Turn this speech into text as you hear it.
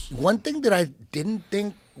One thing that I didn't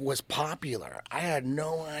think was popular, I had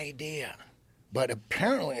no idea, but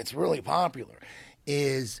apparently it's really popular,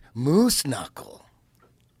 is moose knuckle.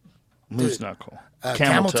 Moose knuckle.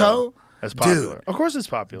 Camel toe? That's popular. Dude. Of course it's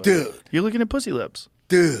popular. Dude. You're looking at pussy lips.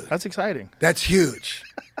 Dude. That's exciting. That's huge.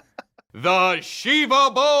 The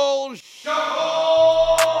Shiva Bowl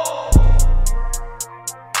Show!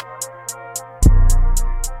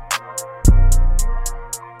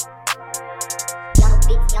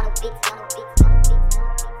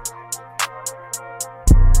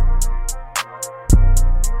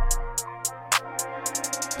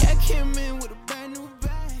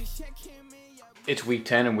 It's week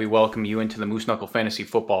 10 and we welcome you into the Moose Knuckle Fantasy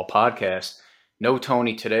Football Podcast. No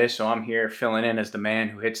Tony today, so I'm here filling in as the man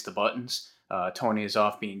who hits the buttons. Tony is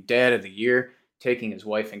off being dad of the year, taking his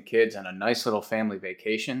wife and kids on a nice little family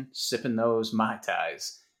vacation, sipping those Mai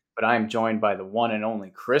Tais. But I am joined by the one and only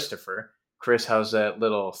Christopher. Chris, how's that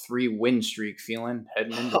little 3-win streak feeling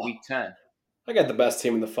heading into week 10? I got the best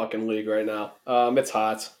team in the fucking league right now. It's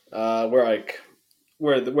hot. We're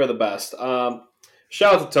the best.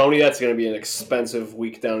 Shout out to Tony. That's going to be an expensive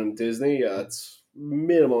week down in Disney. It's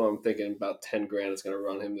minimum. I'm thinking about $10,000 is going to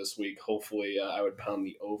run him this week. Hopefully, I would pound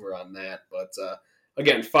the over on that. But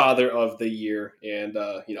again, father of the year, and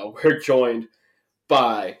we're joined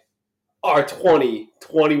by our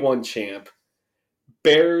 2021 champ,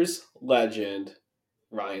 Bears legend,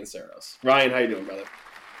 Ryan Saros. Ryan, how you doing, brother?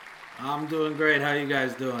 I'm doing great. How you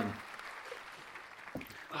guys doing?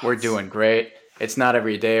 We're doing great. It's not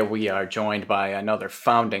every day we are joined by another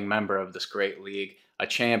founding member of this great league, a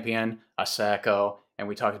champion, a Sacco, and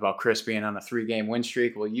we talked about Chris being on a 3-game win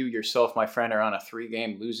streak. Well, you yourself, my friend, are on a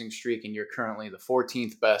 3-game losing streak, and you're currently the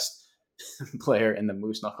 14th best player in the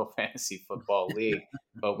Moose Knuckle Fantasy Football League.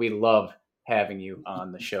 But we love having you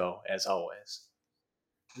on the show, as always.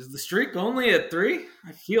 Is the streak only at 3?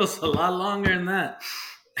 It feels a lot longer than that.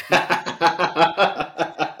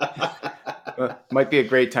 Might be a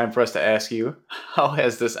great time for us to ask you, how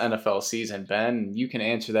has this NFL season been? You can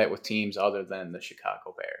answer that with teams other than the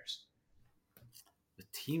Chicago Bears. The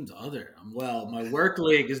teams well, my work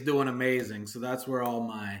league is doing amazing, so that's where all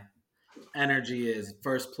my energy is.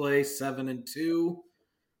 First place, 7-2,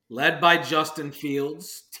 led by Justin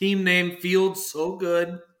Fields. Team name Fields, so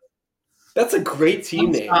good. That's a great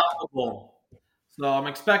team name. Unstoppable. So I'm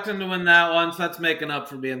expecting to win that one, so that's making up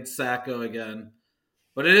for being Sacco again.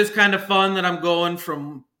 But it is kind of fun that I'm going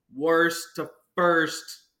from worst to first,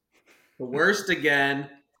 to worst again.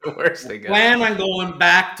 Worst again. Plan on going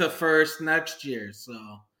back to first next year. So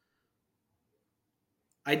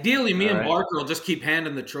ideally, me and Barker will just keep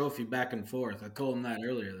handing the trophy back and forth. I told him that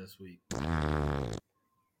earlier this week.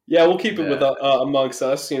 Yeah, we'll keep it with amongst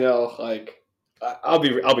us. I'll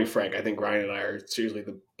be frank. I think Ryan and I are seriously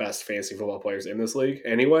the best fantasy football players in this league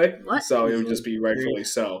anyway. What? So it would just be rightfully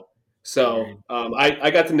so. So I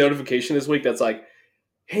got the notification this week that's like,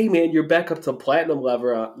 hey man, you're back up to platinum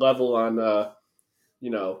level on on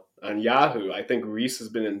Yahoo. I think Reese has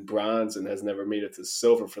been in bronze and has never made it to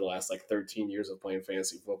silver for the last 13 years of playing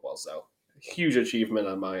fantasy football. So huge achievement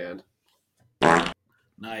on my end.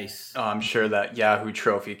 Nice. Oh, I'm sure that Yahoo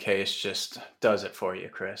trophy case just does it for you,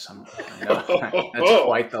 Chris. That's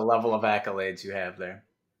quite the level of accolades you have there.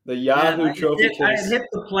 The Yahoo trophy case. I hit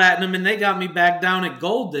the platinum, and they got me back down at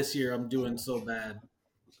gold this year. I'm doing so bad.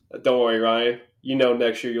 Don't worry, Ryan.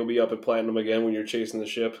 Next year you'll be up at platinum again when you're chasing the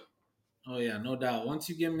ship. Oh, yeah, no doubt. Once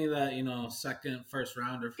you give me that, first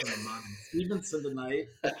rounder for Ramondre Stevenson tonight.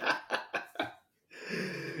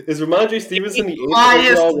 Is Ramondre Stevenson the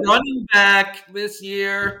highest running back this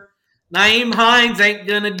year? Nyheim Hines ain't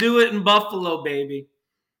going to do it in Buffalo, baby.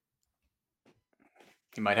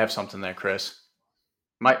 You might have something there, Chris.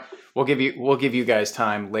 We'll give you guys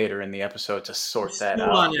time later in the episode to sort that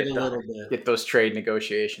out. Get those trade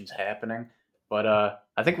negotiations happening. But I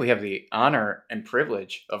think we have the honor and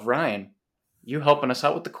privilege of Ryan, you helping us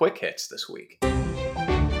out with the quick hits this week.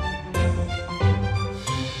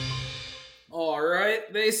 All right.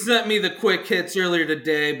 They sent me the quick hits earlier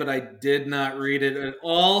today, but I did not read it at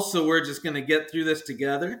all. So we're just going to get through this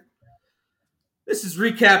together. This is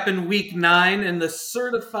recapping week 9, and the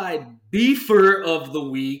certified beefer of the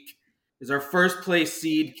week is our first place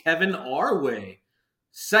seed, Kevin Arway.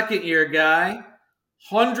 Second year guy,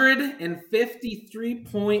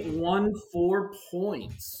 153.14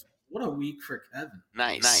 points. What a week for Kevin.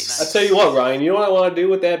 Nice. I tell you what, Ryan, you know what I want to do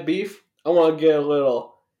with that beef? I want to get a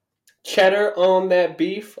little cheddar on that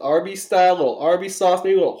beef, Arby's style, a little Arby's sauce,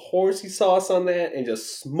 maybe a little horsey sauce on that, and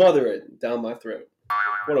just smother it down my throat.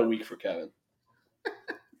 What a week for Kevin.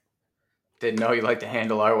 Didn't know you like to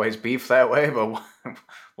handle Arway's beef that way, but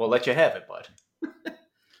we'll let you have it, bud.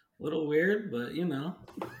 A little weird, but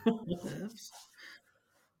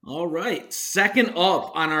All right. Second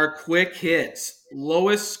up on our quick hits.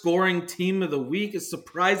 Lowest scoring team of the week is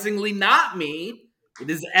surprisingly not me.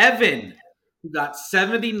 It is Evan, who got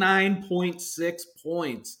 79.6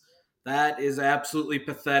 points. That is absolutely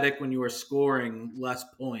pathetic when you are scoring less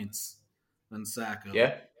points than Sacco.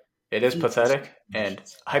 Yeah, it is pathetic. And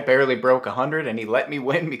I barely broke 100, and he let me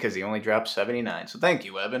win because he only dropped 79. So thank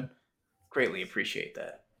you, Evan. Greatly appreciate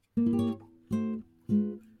that.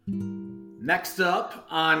 Next up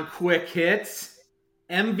on Quick Hits,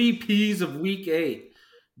 MVPs of Week 8.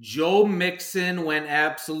 Joe Mixon went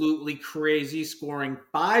absolutely crazy, scoring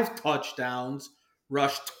 5 touchdowns,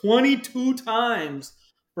 rushed 22 times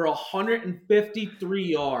for 153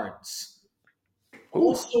 yards.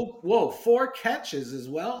 Also, 4 catches as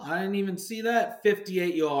well. I didn't even see that.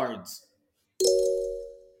 58 yards.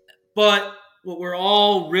 But what we're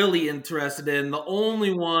all really interested in, the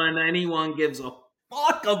only one anyone gives a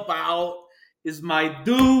fuck about, is my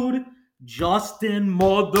dude, Justin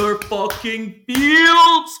motherfucking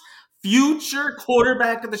Fields, future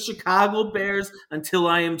quarterback of the Chicago Bears until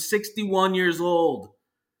I am 61 years old.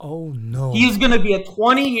 Oh, no. He's going to be a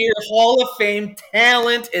 20-year Hall of Fame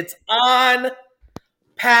talent. It's on.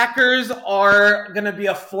 Packers are going to be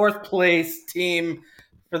a 4th place team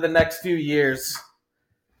for the next few years.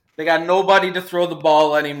 They got nobody to throw the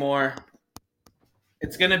ball anymore.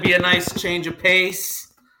 It's going to be a nice change of pace.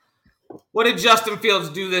 What did Justin Fields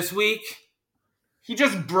do this week? He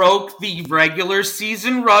just broke the regular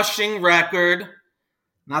season rushing record.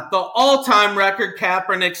 Not the all-time record.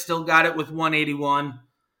 Kaepernick still got it with 181.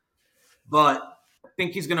 But I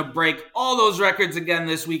think he's going to break all those records again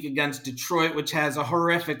this week against Detroit, which has a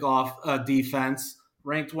horrific defense,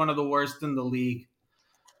 ranked one of the worst in the league.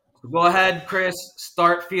 So go ahead, Chris.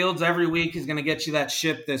 Start Fields every week. He's going to get you that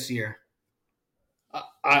ship this year.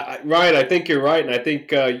 Ryan, I think you're right, and I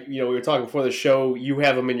think we were talking before the show. You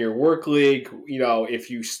have him in your work league.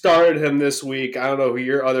 If you started him this week, I don't know who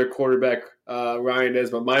your other quarterback Ryan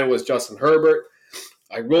is, but mine was Justin Herbert.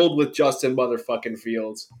 I rolled with Justin motherfucking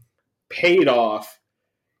Fields, paid off.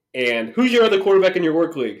 And who's your other quarterback in your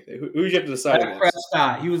work league? Who you have to decide Dak against?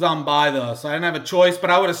 Prescott. He was on bye though, so I didn't have a choice. But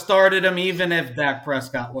I would have started him even if Dak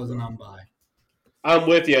Prescott wasn't on bye. I'm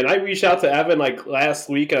with you, and I reached out to Evan last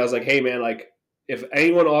week, and I was like, "Hey man, if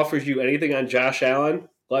anyone offers you anything on Josh Allen,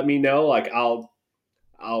 let me know. I'll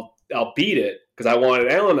beat it because I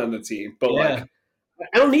wanted Allen on the team. But I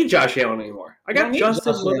don't need Josh Allen anymore. I got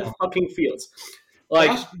Justin motherfucking Fields.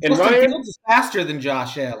 And Ryan Fields is faster than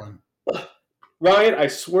Josh Allen. Ryan, I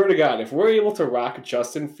swear to God, if we're able to rock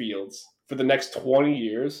Justin Fields for the next 20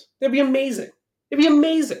 years, that'd be amazing. It'd be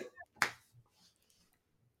amazing.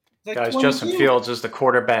 Guys, Justin Fields is the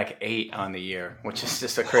quarterback 8 on the year, which is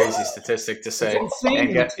just a crazy statistic to say. It's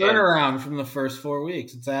insane turnaround from the first 4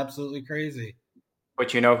 weeks. It's absolutely crazy.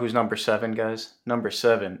 But you know who's number 7, guys? Number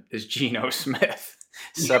 7 is Geno Smith,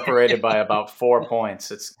 separated by about 4 points.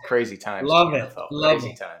 It's crazy times. Love it.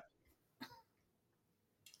 Crazy time.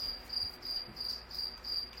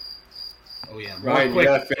 Oh yeah, Ryan, you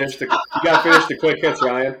gotta finish the quick hits,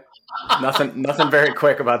 Ryan. Nothing very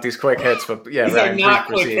quick about these quick hits, but yeah, these Ryan, are not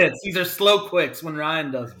quick hits. These are slow quicks when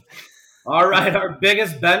Ryan does them. All right, our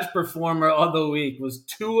biggest bench performer of the week was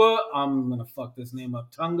Tua. I'm gonna fuck this name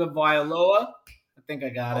up. Tagovailoa. I think I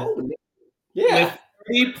got it. Oh, yeah,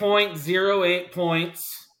 with 3.08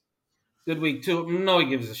 points. Good week too. No, he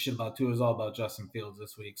gives a shit about Tua. It's all about Justin Fields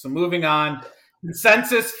this week. So moving on,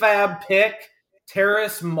 consensus fab pick.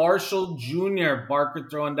 Terrace Marshall Jr. Barker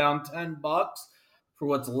throwing down $10 for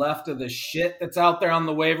what's left of the shit that's out there on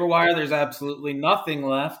the waiver wire. There's absolutely nothing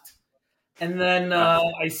left. And then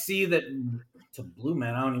I see that to Blue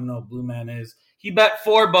Man. I don't even know what Blue Man is. He bet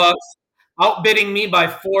 $4, outbidding me by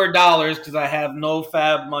 $4 because I have no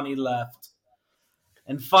fab money left.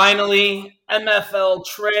 And finally, NFL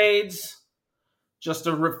trades. Just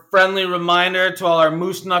a friendly reminder to all our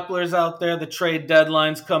moose knucklers out there, the trade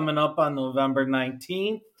deadline's coming up on November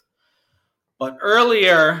 19th. But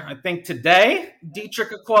earlier, I think today,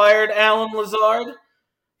 Dietrich acquired Alan Lazard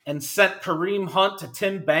and sent Kareem Hunt to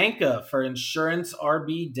Tim Banka for insurance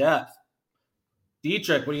RB depth.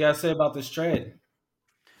 Dietrich, what do you got to say about this trade?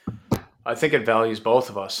 I think it values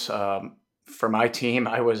both of us. For my team,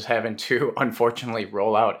 I was having to, unfortunately,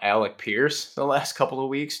 roll out Alec Pierce the last couple of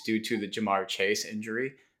weeks due to the Jamar Chase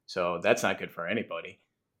injury. So that's not good for anybody.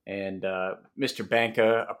 And Mr.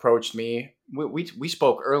 Banka approached me. We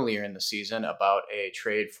spoke earlier in the season about a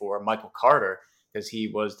trade for Michael Carter because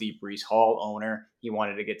he was the Breece Hall owner. He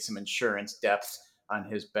wanted to get some insurance depth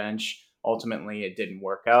on his bench. Ultimately, it didn't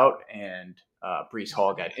work out, and Brees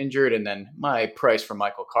Hall got injured, and then my price for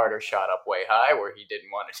Michael Carter shot up way high where he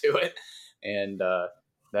didn't want to do it. And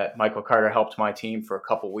that Michael Carter helped my team for a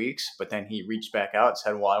couple weeks, but then he reached back out and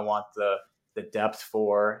said, well, I want the depth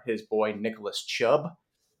for his boy Nicholas Chubb.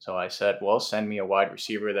 So I said, well, send me a wide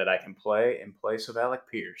receiver that I can play in place of Alec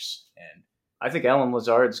Pierce. And I think Allen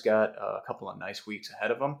Lazard's got a couple of nice weeks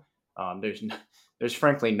ahead of him. There's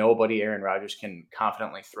frankly nobody Aaron Rodgers can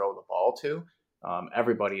confidently throw the ball to.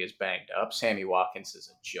 Everybody is banged up. Sammy Watkins is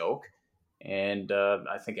a joke. And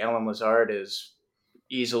I think Allen Lazard is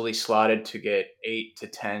easily slotted to get 8 to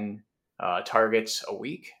 10 targets a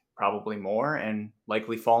week, probably more, and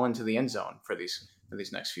likely fall into the end zone for these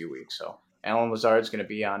next few weeks. So Allen Lazard is going to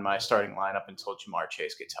be on my starting lineup until Jamar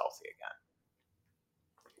Chase gets healthy again.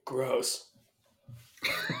 Gross.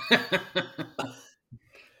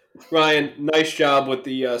 Ryan, nice job with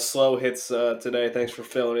the slow hits today. Thanks for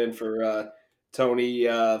filling in for Tony.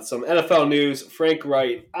 Some NFL news. Frank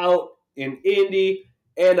Wright out in Indy.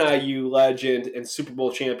 NIU legend and Super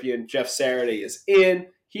Bowl champion Jeff Saturday is in.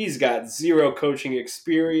 He's got zero coaching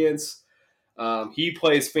experience. He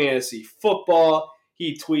plays fantasy football.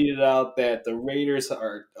 He tweeted out that the Raiders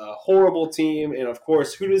are a horrible team. And, of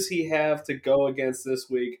course, who does he have to go against this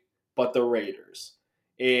week but the Raiders?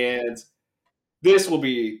 And this will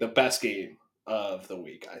be the best game of the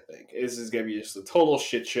week, I think. This is going to be just a total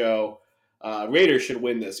shit show. Raiders should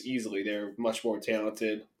win this easily. They're much more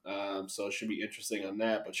talented, so it should be interesting on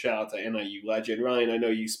that. But shout out to NIU legend. Ryan, I know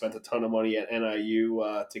you spent a ton of money at NIU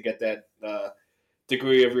to get that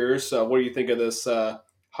degree of yours. So what do you think of this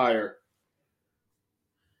hire?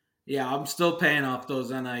 Yeah, I'm still paying off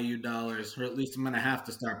those NIU dollars, or at least I'm going to have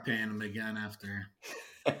to start paying them again after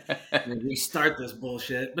we start this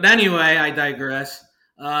bullshit. But anyway, I digress.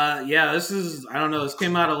 Yeah, this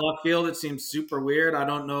came out of left field. It seems super weird. I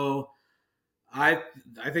don't know. I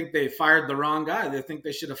think they fired the wrong guy. They think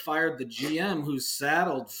they should have fired the GM who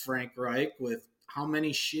saddled Frank Reich with how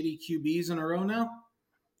many shitty QBs in a row now?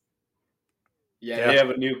 Yeah, they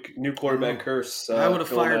have a new quarterback curse. I would have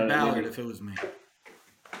fired Ballard if it was me.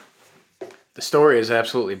 The story is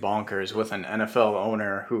absolutely bonkers with an NFL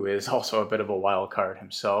owner who is also a bit of a wild card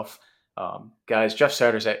himself. Guys, Jeff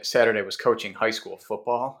Saturday was coaching high school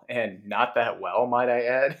football, and not that well, might I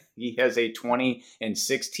add. He has a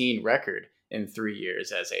 20-16 record in 3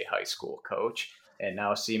 years as a high school coach, and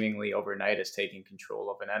now seemingly overnight is taking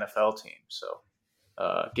control of an NFL team. So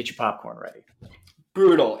get your popcorn ready.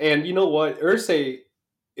 Brutal. And you know what? Irsay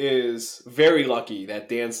is very lucky that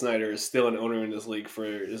Dan Snyder is still an owner in this league for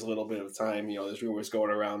as little bit of time. You know, there's rumors going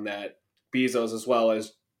around that Bezos as well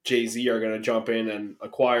as Jay-Z are going to jump in and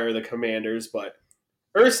acquire the Commanders, but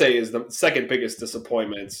Irsay is the second biggest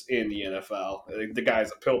disappointment in the NFL. The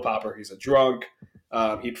guy's a pill popper. He's a drunk.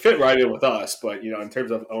 He'd fit right in with us, but, you know, in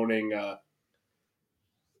terms of owning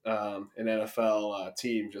an NFL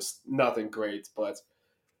team, just nothing great. But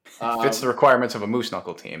fits the requirements of a moose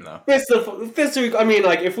knuckle team, though. I mean,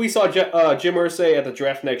 like, if we saw Jim Irsay at the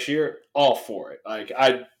draft next year, all for it. Like,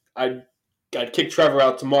 I'd kick Trevor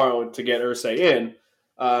out tomorrow to get Irsay in.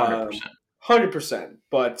 100%.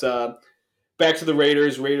 But back to the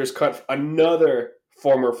Raiders. Raiders cut another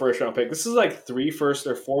former first-round pick. This is like 3 first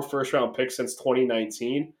or 4 first-round picks since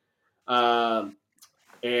 2019.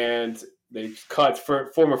 And they cut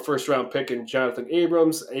former first-round pick in Jonathan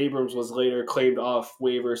Abrams. Abrams was later claimed off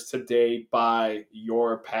waivers today by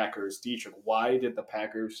your Packers. Dietrich, why did the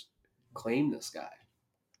Packers claim this guy?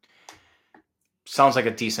 Sounds like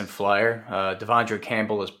a decent flyer. Devondre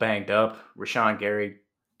Campbell is banged up. Rashawn Gary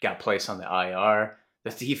got placed on the IR. The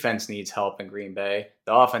defense needs help in Green Bay.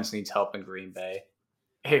 The offense needs help in Green Bay.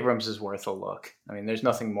 Abrams is worth a look. I mean, there's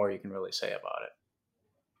nothing more you can really say about it.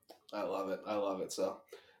 I love it. So,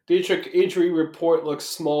 Dietrich, injury report looks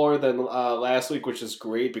smaller than last week, which is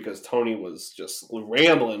great because Tony was just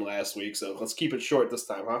rambling last week. So let's keep it short this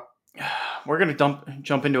time, huh? We're going to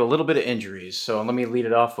jump into a little bit of injuries. So let me lead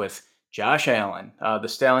it off with Josh Allen. The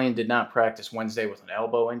Stallion did not practice Wednesday with an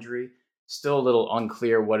elbow injury. Still a little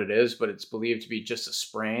unclear what it is, but it's believed to be just a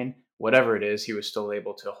sprain. Whatever it is, he was still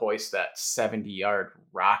able to hoist that 70-yard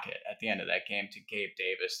rocket at the end of that game to Gabe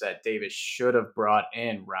Davis that Davis should have brought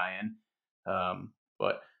in, Ryan.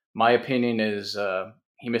 But my opinion is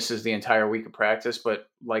he misses the entire week of practice, but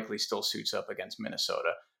likely still suits up against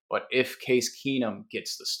Minnesota. But if Case Keenum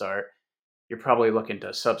gets the start, you're probably looking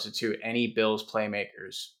to substitute any Bills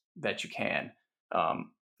playmakers that you can.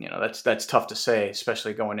 That's tough to say,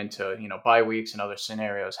 especially going into, bye weeks and other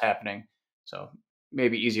scenarios happening. So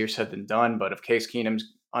maybe easier said than done, but if Case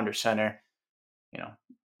Keenum's under center,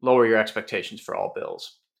 lower your expectations for all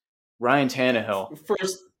Bills. Ryan Tannehill.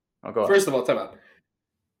 First of all, time out.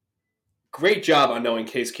 great job on knowing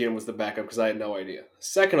Case Keenum was the backup because I had no idea.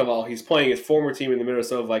 Second of all, he's playing his former team in the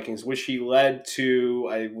Minnesota Vikings, which he led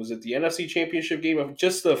to, was it the NFC Championship game of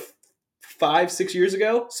just 5-6 years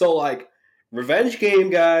ago? So, like, revenge game,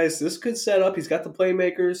 guys. This could set up. He's got the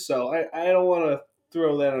playmakers, so I don't want to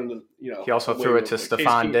throw that on the, He also threw it to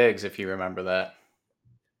Stephon Diggs, if you remember that.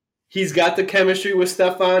 He's got the chemistry with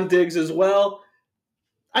Stephon Diggs as well.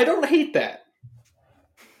 I don't hate that.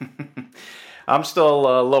 I'm still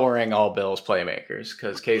lowering all Bills playmakers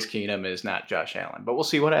because Case Keenum is not Josh Allen, but we'll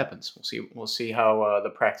see what happens. We'll see how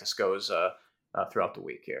the practice goes throughout the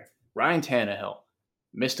week here. Ryan Tannehill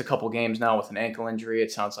missed a couple games now with an ankle injury.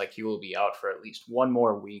 It sounds like he will be out for at least one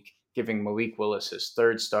more week, giving Malik Willis his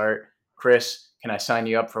third start. Chris, can I sign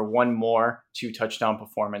you up for one more 2-touchdown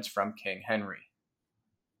performance from King Henry?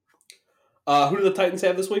 Who do the Titans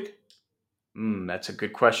have this week? That's a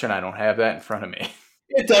good question. I don't have that in front of me.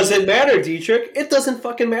 It doesn't matter, Dietrich. It doesn't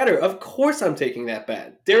fucking matter. Of course I'm taking that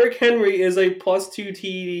bet. Derrick Henry is a +2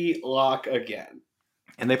 TD lock again.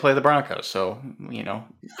 And they play the Broncos, so, you know.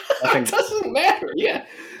 It doesn't matter, yeah.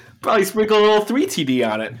 Probably sprinkle a little 3 TD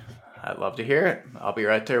on it. I'd love to hear it. I'll be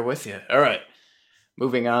right there with you. All right.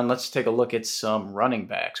 Moving on, let's take a look at some running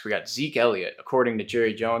backs. We got Zeke Elliott, according to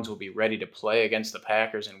Jerry Jones, will be ready to play against the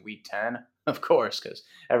Packers in Week 10. Of course, because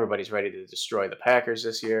everybody's ready to destroy the Packers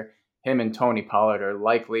this year. Him and Tony Pollard are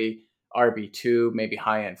likely RB2, maybe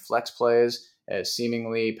high-end flex plays, as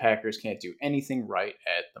seemingly Packers can't do anything right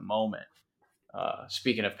at the moment.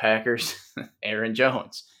 Speaking of Packers, Aaron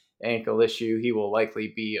Jones, ankle issue. He will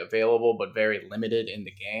likely be available, but very limited in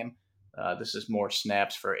the game. This is more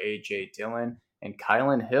snaps for A.J. Dillon. And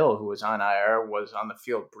Kylan Hill, who was on IR, was on the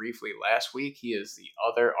field briefly last week. He is the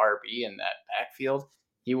other RB in that backfield.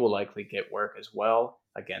 He will likely get work as well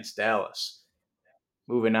against Dallas.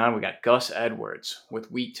 Moving on, we got Gus Edwards.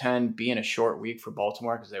 With Week 10 being a short week for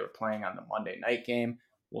Baltimore because they were playing on the Monday night game,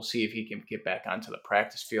 we'll see if he can get back onto the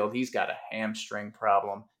practice field. He's got a hamstring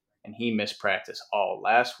problem, and he missed practice all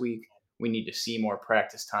last week. We need to see more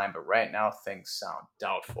practice time, but right now things sound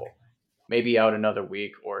doubtful. Maybe out another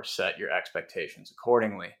week or set your expectations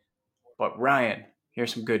accordingly. But Ryan,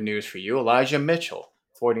 here's some good news for you. Elijah Mitchell,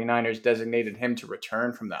 49ers designated him to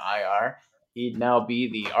return from the IR. He'd now be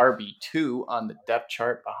the RB2 on the depth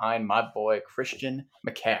chart behind my boy Christian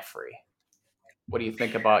McCaffrey. What do you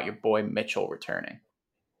think about your boy Mitchell returning?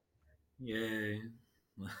 Yay.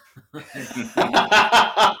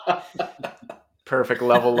 Perfect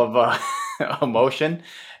level of emotion.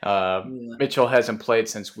 Mitchell hasn't played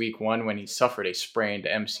since Week 1 when he suffered a sprained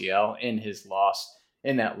MCL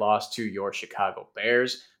in that loss to your Chicago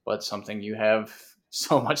Bears, but something you have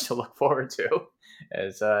so much to look forward to.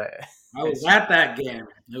 As I was at that game.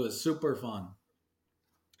 It was super fun.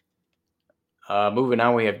 Moving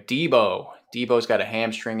on, we have Debo. Debo's got a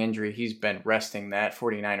hamstring injury. He's been resting that.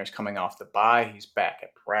 49ers coming off the bye. He's back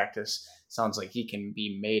at practice. Sounds like he can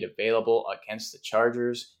be made available against the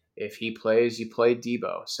Chargers. If he plays, you play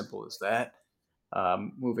Debo. Simple as that.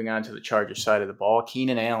 Moving on to the Chargers side of the ball.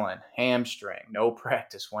 Keenan Allen, hamstring. No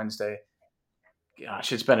practice Wednesday.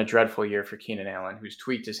 Gosh, it's been a dreadful year for Keenan Allen, who's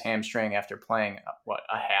tweaked his hamstring after playing,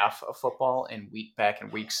 a half of football back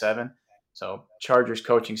in Week 7. So Chargers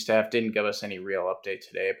coaching staff didn't give us any real update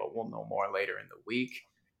today, but we'll know more later in the week.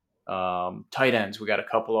 Tight ends, we got a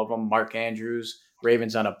couple of them. Mark Andrews,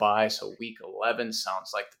 Ravens on a bye, so Week 11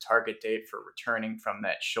 sounds like the target date for returning from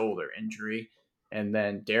that shoulder injury. And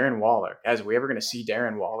then Darren Waller. Guys, are we ever going to see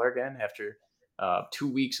Darren Waller again after 2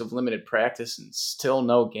 weeks of limited practice and still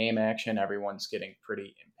no game action? Everyone's getting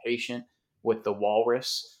pretty impatient with the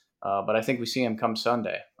Walrus. But I think we see him come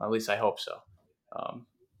Sunday. At least I hope so.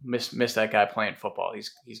 Miss that guy playing football.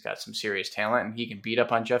 He's got some serious talent, and he can beat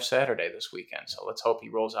up on Jeff Saturday this weekend. So let's hope he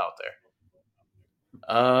rolls out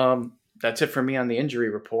there. That's it for me on the injury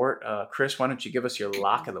report. Chris, why don't you give us your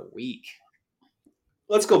lock of the week?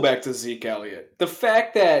 Let's go back to Zeke Elliott. The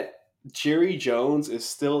fact that Jerry Jones is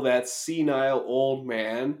still that senile old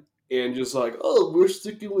man and just like, oh, we're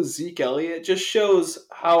sticking with Zeke Elliott just shows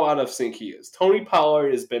how out of sync he is. Tony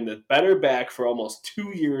Pollard has been the better back for almost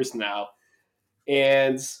 2 years now,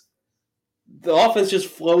 and the offense just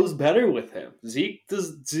flows better with him. Zeke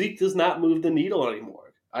does not move the needle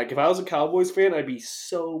anymore. Like, if I was a Cowboys fan, I'd be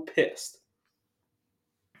so pissed.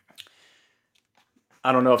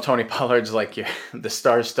 I don't know if Tony Pollard's like the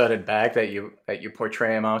star-studded back that you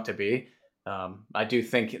portray him out to be. I do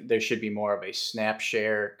think there should be more of a snap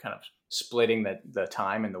share, kind of splitting the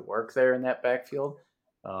time and the work there in that backfield.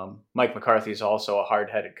 Mike McCarthy is also a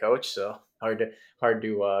hard-headed coach, so hard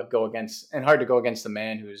to go against the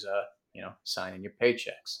man who's signing your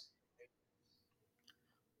paychecks.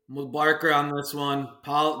 with Barker on this one.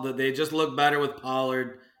 They just look better with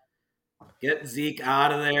Pollard. Get Zeke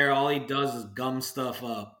out of there. All he does is gum stuff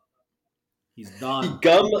up. He's done.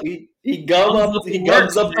 He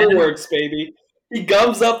gums up the works, baby. He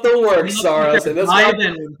gums up the works, Saros. And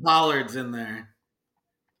when Pollard's in there.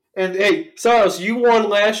 And hey, Saros, you won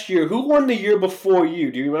last year. Who won the year before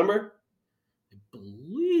you? Do you remember? I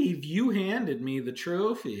believe you handed me the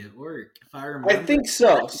trophy at work, if I remember. I think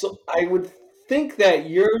so. So I would think that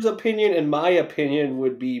your opinion and my opinion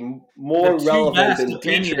would be more relevant than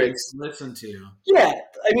Dietrich's. Listen to. Yeah,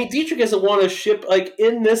 I mean Dietrich hasn't won a ship like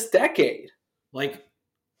in this decade. Like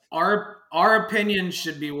our opinions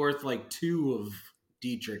should be worth like 2 of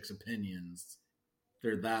Dietrich's opinions.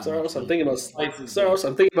 They're that. Saros, I'm thinking about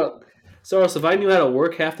Saros. If I knew how to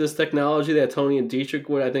work half this technology that Tony and Dietrich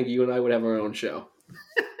would, I think you and I would have our own show.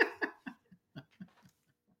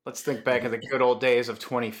 Let's think back of the good old days of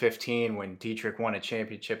 2015 when Dietrich won a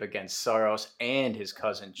championship against Saros and his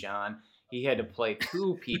cousin John. He had to play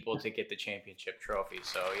 2 people to get the championship trophy.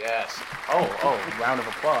 So, yes. Oh, round of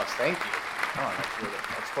applause. Thank you. Oh,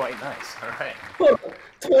 that's quite nice. All right.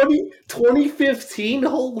 2015?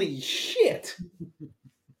 Holy shit.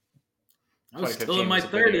 I was still in my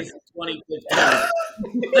 30s in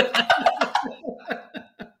 2015.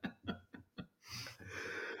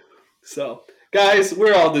 So, guys,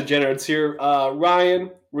 we're all degenerates here.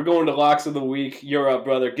 Ryan, we're going to locks of the week. You're up,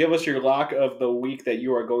 brother. Give us your lock of the week that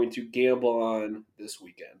you are going to gamble on this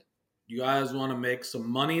weekend. You guys want to make some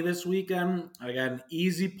money this weekend? I got an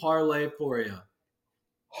easy parlay for you.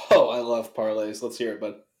 Oh, I love parlays. Let's hear it,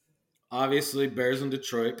 bud. Obviously, Bears in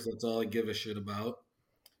Detroit, because that's all I give a shit about.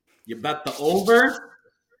 You bet the over,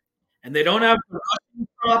 and they don't have the rushing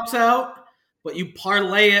props out, but you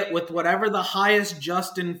parlay it with whatever the highest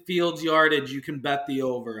Justin Fields yardage you can bet the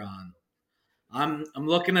over on. I'm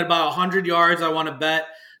looking at about 100 yards I want to bet.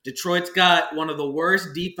 Detroit's got one of the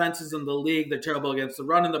worst defenses in the league. They're terrible against the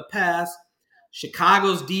run and the pass.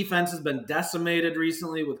 Chicago's defense has been decimated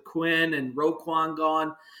recently with Quinn and Roquan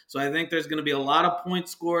gone. So I think there's going to be a lot of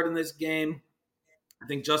points scored in this game. I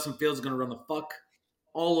think Justin Fields is going to run the fuck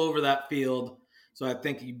all over that field. So I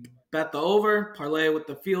think you bet the over, parlay with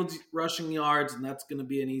the Fields rushing yards, and that's going to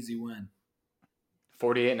be an easy win.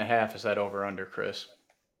 48.5 is that over under, Chris?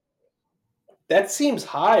 That seems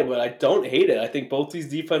high, but I don't hate it. I think both these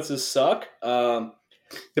defenses suck.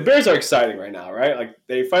 The Bears are exciting right now, right? Like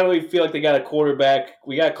they finally feel like they got a quarterback.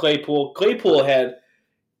 We got Claypool. Claypool that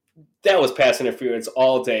was pass interference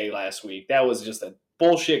all day last week. That was just a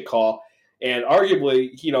bullshit call. And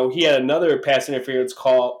arguably, he had another pass interference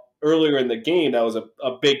call earlier in the game that was a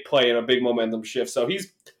big play and a big momentum shift. So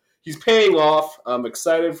he's paying off. I'm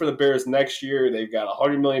excited for the Bears next year. They've got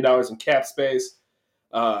 $100 million in cap space.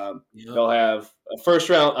 They'll have a first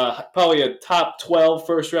round, probably a top 12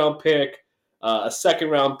 first round pick, a second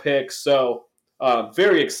round pick. So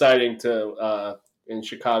very exciting in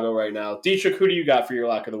Chicago right now. Dietrich, who do you got for your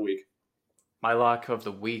lock of the week? My lock of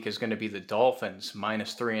the week is going to be the Dolphins,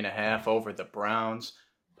 -3.5 over the Browns.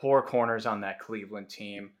 Poor corners on that Cleveland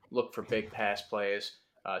team. Look for big pass plays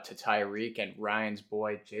to Tyreek and Ryan's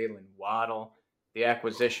boy, Jalen Waddle. The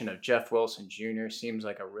acquisition of Jeff Wilson Jr. seems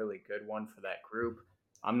like a really good one for that group.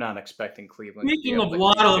 I'm not expecting Cleveland. Speaking of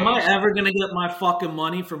Waddle, am I ever going to get my fucking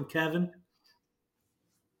money from Kevin?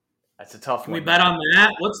 That's a tough Can one. we bet on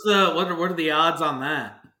that? What are the odds on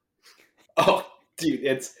that? Oh, dude,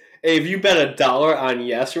 hey, if you bet $1 on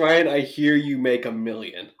yes, Ryan, I hear you make $1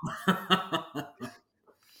 million.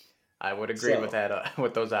 I would agree with that.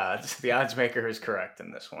 With those odds, the odds maker is correct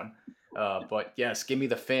in this one. But yes, give me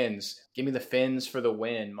the Fins. Give me the Fins for the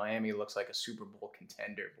win. Miami looks like a Super Bowl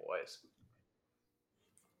contender, boys.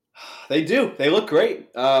 They do. They look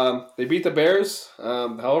great. They beat the Bears.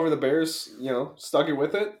 However, the Bears, stuck it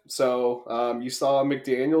with it. So you saw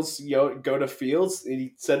McDaniels go to Fields, and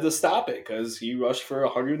he said to stop it because he rushed for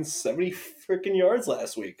 170 freaking yards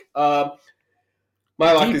last week. My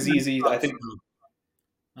lock is easy. I think.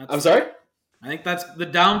 I'm sorry? I think that's the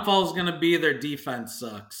downfall is going to be their defense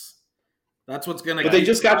sucks. That's what's going to. But they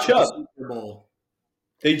just got Chubb.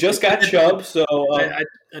 They just got Chubb, so I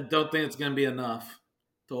don't think it's going to be enough.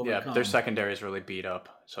 Yeah, their secondary is really beat up.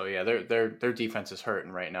 So yeah, their defense is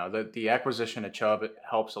hurting right now. The acquisition of Chubb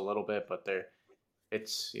helps a little bit, but their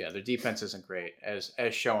defense isn't great as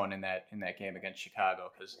shown in that game against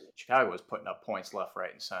Chicago because Chicago was putting up points left,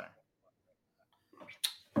 right, and center.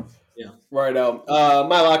 Yeah, right out.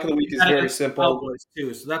 My lock of the week is very simple. Cowboys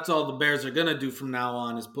too, so that's all the Bears are gonna do from now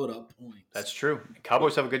on is put up points. That's true.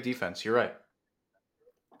 Cowboys have a good defense. You're right.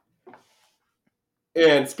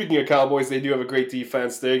 And speaking of Cowboys, they do have a great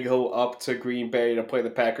defense. They go up to Green Bay to play the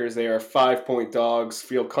Packers. They are 5-point dogs.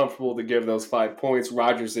 Feel comfortable to give those 5 points.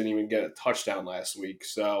 Rodgers didn't even get a touchdown last week,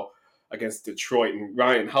 so against Detroit. And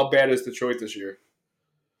Ryan, how bad is Detroit this year?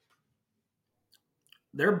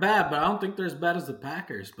 They're bad, but I don't think they're as bad as the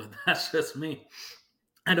Packers. But that's just me.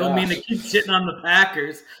 I don't mean to keep shitting on the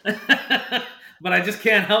Packers, but I just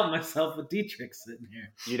can't help myself with Dietrich sitting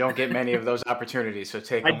here. You don't get many of those opportunities, so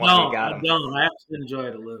take I them while you got them. I actually enjoy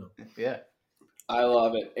it a little. Yeah. I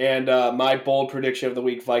love it. And my bold prediction of the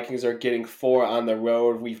week, Vikings are getting 4 on the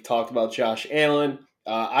road. We've talked about Josh Allen.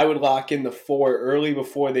 I would lock in the 4 early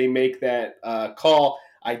before they make that call.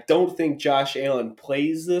 I don't think Josh Allen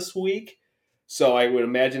plays this week, so I would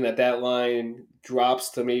imagine that line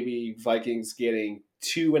drops to maybe Vikings getting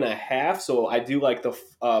 2.5. So I do like the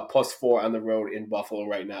 +4 on the road in Buffalo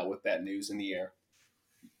right now with that news in the air.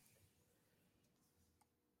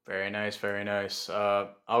 Very nice, very nice.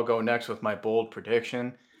 I'll go next with my bold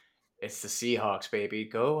prediction. It's the Seahawks, baby.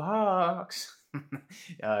 Go Hawks!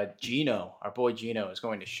 Gino, our boy Gino, is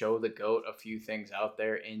going to show the GOAT a few things out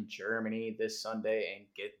there in Germany this Sunday and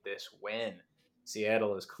get this win.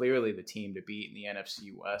 Seattle is clearly the team to beat in the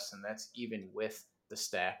NFC West, and that's even with the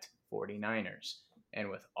stacked 49ers. And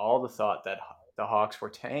with all the thought that the Hawks were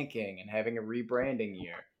tanking and having a rebranding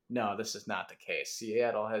year, no, this is not the case.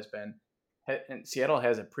 Seattle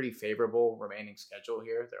has a pretty favorable remaining schedule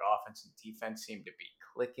here. Their offense and defense seem to be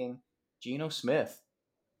clicking. Geno Smith,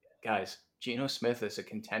 guys, Geno Smith is a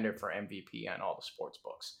contender for MVP on all the sports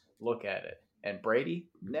books. Look at it. And Brady,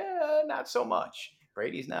 nah, not so much.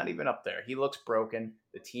 Brady's not even up there. He looks broken.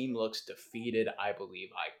 The team looks defeated. I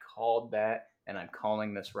believe I called that, and I'm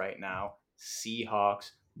calling this right now.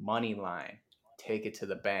 Seahawks, money line. Take it to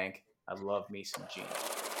the bank. I love me some Geno.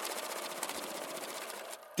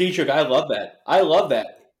 Dietrich, I love that. I love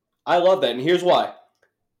that. And here's why.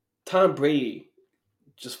 Tom Brady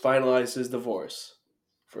just finalized his divorce,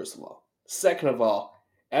 first of all. Second of all,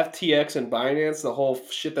 FTX and Binance, the whole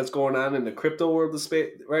shit that's going on in the crypto world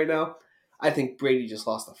right now, I think Brady just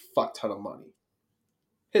lost a fuck ton of money.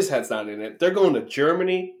 His head's not in it. They're going to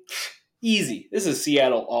Germany. Easy. This is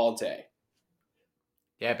Seattle all day.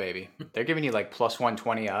 Yeah, baby. They're giving you like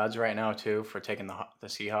 +120 odds right now, too, for taking the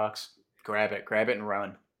Seahawks. Grab it and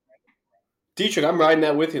run. Dietrich, I'm riding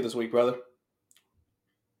that with you this week, brother.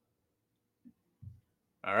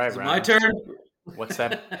 All right, Is it Ryan. my turn? What's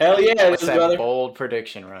that? Hell yeah, What's that brother. bold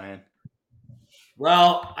prediction, Ryan?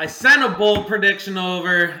 Well, I sent a bold prediction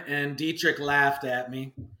over, and Dietrich laughed at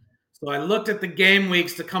me. So I looked at the game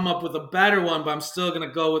weeks to come up with a better one, but I'm still going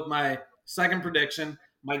to go with my second prediction.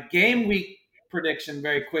 My game week prediction,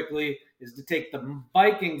 very quickly, is to take the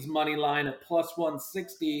Vikings money line at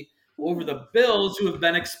 +160 over the Bills, who have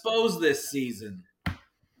been exposed this season.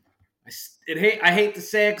 I hate to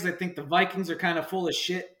say it because I think the Vikings are kind of full of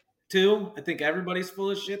shit too. I think everybody's full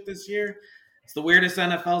of shit this year. It's the weirdest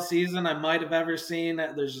NFL season I might have ever seen.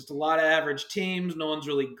 There's just a lot of average teams. No one's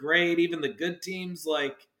really great. Even the good teams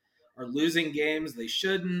are losing games they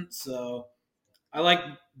shouldn't. So I like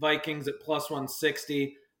Vikings at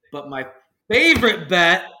 +160. But my favorite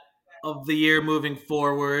bet of the year moving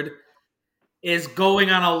forward is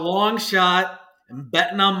going on a long shot and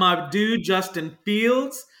betting on my dude Justin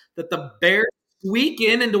Fields that the Bears squeak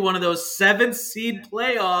into one of those 7th seed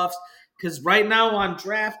playoffs, because right now on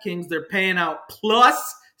DraftKings they're paying out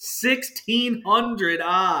 +1,600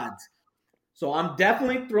 odds. So I'm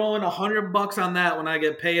definitely throwing $100 on that when I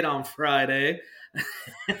get paid on Friday.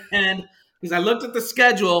 And because I looked at the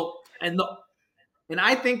schedule and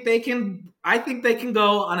I think they can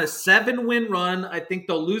go on a 7-win run. I think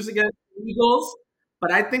they'll lose against the Eagles,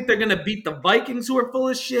 but I think they're going to beat the Vikings, who are full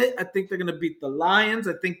of shit. I think they're going to beat the Lions.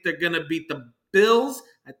 I think they're going to beat the Bills.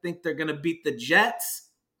 I think they're going to beat the Jets,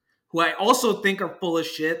 who I also think are full of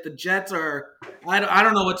shit. The Jets are – I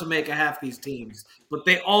don't know what to make of half these teams, but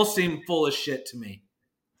they all seem full of shit to me.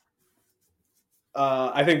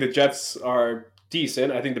 I think the Jets are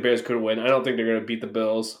decent. I think the Bears could win. I don't think they're going to beat the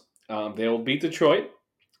Bills. They will beat Detroit.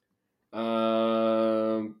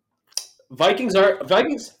 Vikings are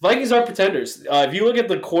pretenders. If you look at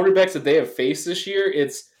the quarterbacks that they have faced this year,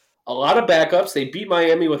 it's a lot of backups. They beat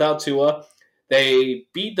Miami without Tua. They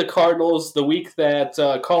beat the Cardinals the week that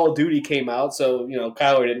Call of Duty came out, so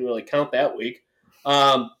Kyler didn't really count that week.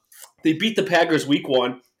 They beat the Packers week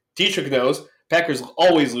 1. Dietrich knows Packers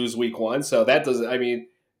always lose week 1, so that doesn't. I mean,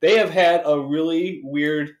 they have had a really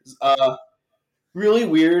weird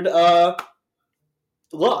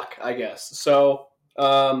luck, I guess. So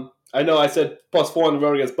I know I said +4 on the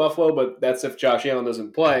road against Buffalo, but that's if Josh Allen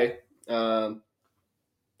doesn't play. I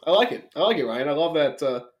like it. I like it, Ryan. I love that.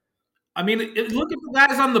 I mean, look at the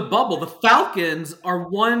guys on the bubble. The Falcons are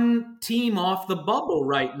one team off the bubble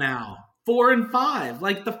right now, 4-5.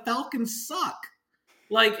 Like, the Falcons suck.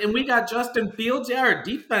 Like, and we got Justin Fields. Yeah, our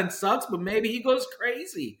defense sucks, but maybe he goes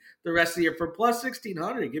crazy the rest of the year for plus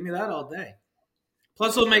 1,600. Give me that all day.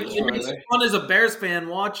 Plus, it makes it fun as a Bears fan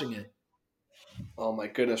watching it. Oh my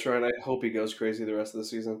goodness, Ryan! I hope he goes crazy the rest of the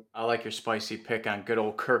season. I like your spicy pick on good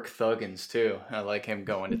old Kirk Thuggins too. I like him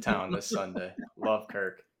going to town this Sunday. Love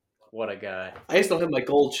Kirk. What a guy. I still have my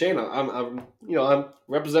gold chain. I'm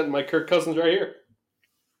representing my Kirk Cousins right here.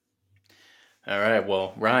 All right.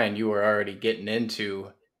 Well, Ryan, you were already getting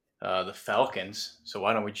into the Falcons, so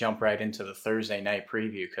why don't we jump right into the Thursday night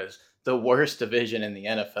preview? Because the worst division in the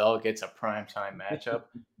NFL gets a primetime matchup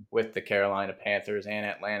with the Carolina Panthers and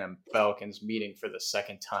Atlanta Falcons meeting for the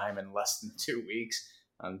second time in less than 2 weeks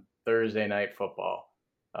on Thursday Night Football.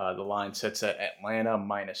 The line sits at Atlanta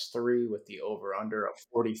 -3 with the over-under of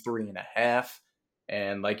 43.5.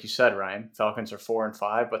 And like you said, Ryan, Falcons are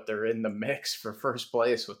 4-5, but they're in the mix for first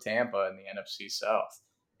place with Tampa in the NFC South.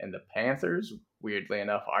 And the Panthers, weirdly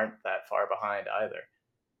enough, aren't that far behind either.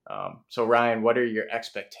 So, Ryan, what are your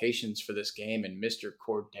expectations for this game and Mr.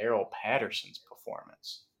 Cordero Patterson's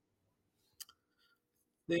performance?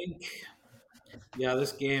 Yeah,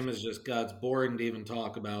 this game is just, God's boring to even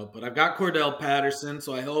talk about. But I've got Cordell Patterson,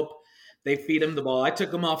 so I hope they feed him the ball. I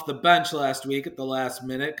took him off the bench last week at the last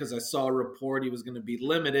minute because I saw a report he was going to be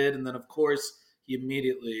limited. And then, of course, he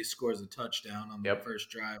immediately scores a touchdown on the first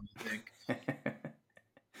drive, I think.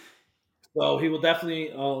 So he will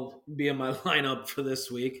definitely be in my lineup for this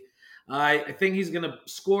week. I think he's going to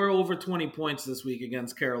score over 20 points this week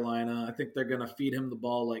against Carolina. I think they're going to feed him the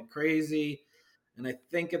ball like crazy. And I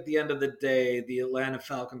think at the end of the day, the Atlanta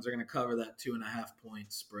Falcons are going to cover that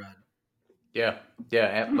 2.5-point spread. Yeah.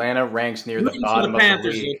 Atlanta ranks near the bottom of the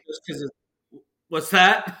league. What's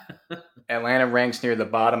that? Atlanta ranks near the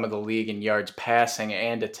bottom of the league in yards passing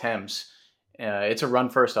and attempts. It's a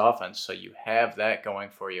run-first offense, so you have that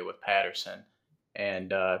going for you with Patterson.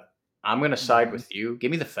 And I'm going to side with you.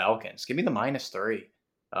 Give me the Falcons. Give me the -3.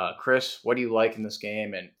 Chris, what do you like in this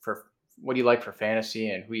game, and what do you like for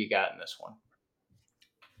fantasy, and who you got in this one?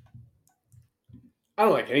 I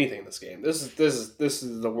don't like anything in this game. This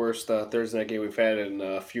is the worst Thursday night game we've had in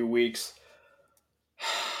a few weeks.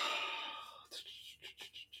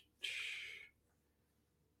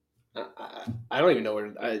 I don't even know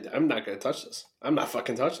where. I'm not going to touch this. I'm not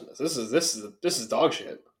fucking touching this. This is dog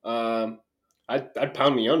shit. I'd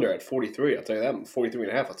pound me under at 43. I'll tell you that.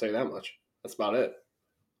 43.5. I'll tell you that much. That's about it.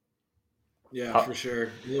 Yeah, for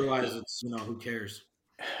sure. Otherwise, it's who cares.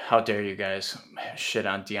 How dare you guys shit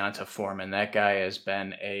on Deonta Foreman? That guy has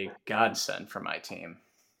been a godsend for my team.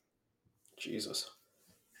 Jesus.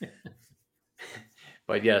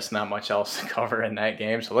 But yes, not much else to cover in that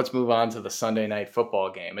game. So let's move on to the Sunday Night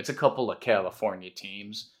Football game. It's a couple of California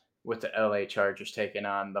teams with the LA Chargers taking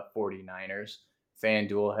on the 49ers.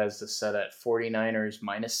 FanDuel has this set at 49ers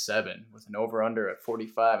 -7 with an over-under at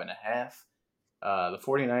 45.5. The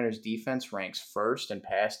 49ers defense ranks first in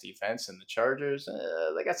pass defense, and the Chargers,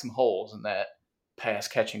 they got some holes in that pass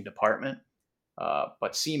catching department.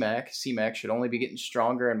 But C-Mac should only be getting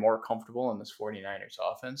stronger and more comfortable in this 49ers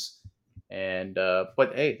offense. And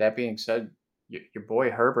but hey, that being said, your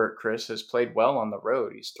boy Herbert, Chris, has played well on the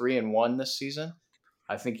road. He's 3-1 this season.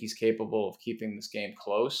 I think he's capable of keeping this game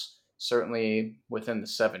close, certainly within the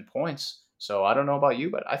 7 points. So I don't know about you,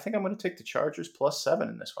 but I think I'm going to take the Chargers +7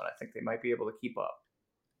 in this one. I think they might be able to keep up.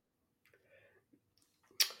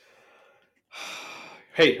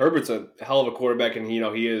 Hey, Herbert's a hell of a quarterback, and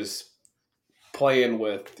he is playing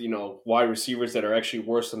with wide receivers that are actually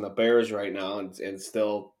worse than the Bears right now, and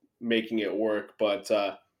still making it work. But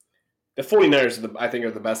the 49ers, I think,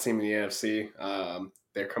 are the best team in the NFC.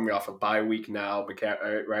 They're coming off a bye week now,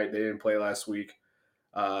 right? They didn't play last week.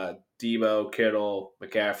 Debo, Kittle,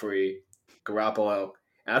 McCaffrey, Garoppolo.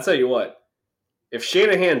 And I'll tell you what, if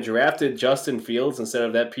Shanahan drafted Justin Fields instead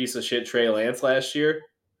of that piece of shit Trey Lance last year,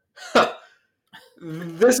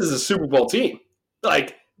 this is a Super Bowl team.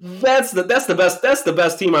 Like, that's the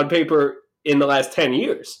best team on paper in the last 10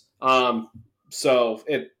 years.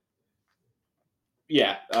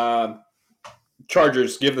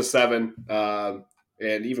 Chargers, give the 7,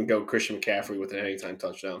 and even go Christian McCaffrey with an anytime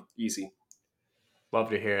touchdown. Easy. Love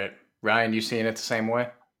to hear it. Ryan, you seeing it the same way?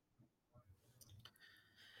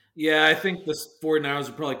 Yeah, I think the 49ers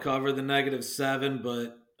would probably cover the -7,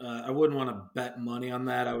 but I wouldn't want to bet money on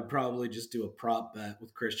that. I would probably just do a prop bet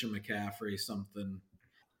with Christian McCaffrey,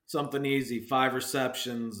 something easy, 5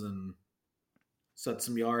 receptions and set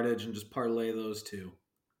some yardage and just parlay those two.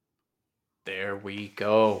 There we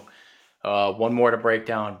go. One more to break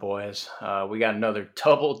down, boys. We got another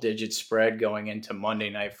double-digit spread going into Monday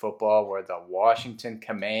Night Football, where the Washington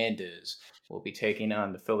Commanders will be taking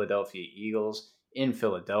on the Philadelphia Eagles in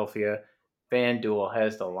Philadelphia. FanDuel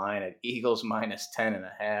has the line at Eagles minus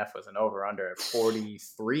 10.5 with an over-under at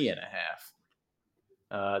 43.5.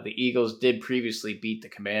 The Eagles did previously beat the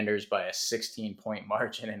Commanders by a 16-point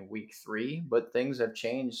margin in Week 3, but things have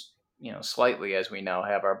changed, slightly as we now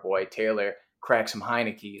have our boy Taylor crack some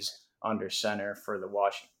Heineke's under center for the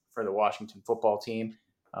Washington football team.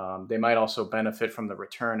 They might also benefit from the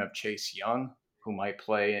return of Chase Young, who might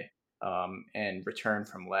play and return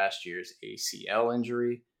from last year's ACL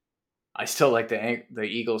injury. I still like the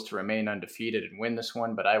Eagles to remain undefeated and win this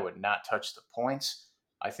one, but I would not touch the points.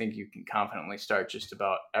 I think you can confidently start just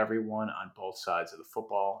about everyone on both sides of the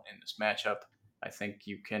football in this matchup. I think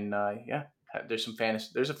you can, there's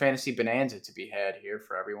a fantasy bonanza to be had here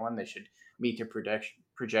for everyone. They should meet their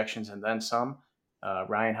projections and then some.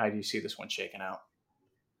 Ryan, how do you see this one shaking out?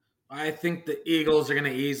 I think the Eagles are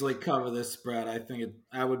going to easily cover this spread.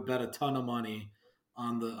 I would bet a ton of money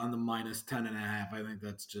on the minus 10.5. I think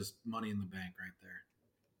that's just money in the bank right there.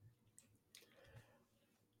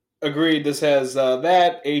 Agreed. This has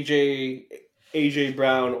that AJ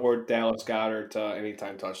Brown or Dallas Goedert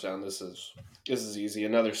anytime touchdown. This is easy.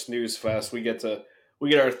 Another snooze fest. We get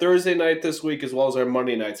our Thursday night this week as well as our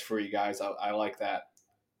Monday nights for you guys. I like that.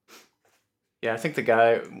 Yeah, I think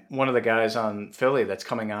one of the guys on Philly that's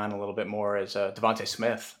coming on a little bit more is Devontae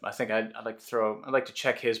Smith. I think I'd like to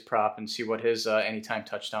check his prop and see what his anytime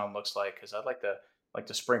touchdown looks like, because I'd like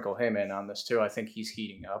to sprinkle him in on this too. I think he's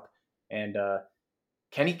heating up, and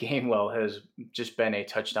Kenny Gainwell has just been a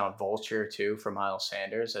touchdown vulture too for Miles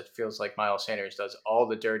Sanders. It feels like Miles Sanders does all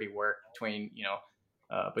the dirty work between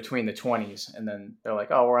the 20s, and then they're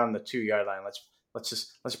like, oh, we're on the 2-yard line.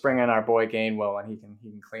 Let's bring in our boy Gainwell, and he can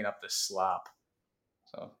clean up this slop.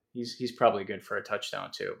 So he's probably good for a touchdown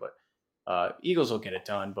too. But Eagles will get it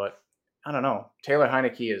done. But I don't know. Taylor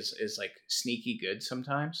Heineke is like sneaky good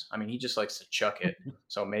sometimes. I mean, he just likes to chuck it.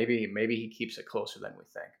 So maybe he keeps it closer than we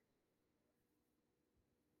think.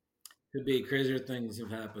 Could be. Crazier things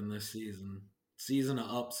have happened this season. Season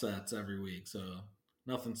of upsets every week, so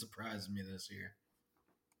nothing surprised me this year.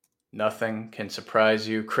 Nothing can surprise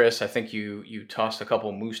you. Chris, I think you tossed a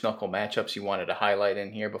couple moose knuckle matchups you wanted to highlight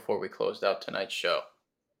in here before we closed out tonight's show.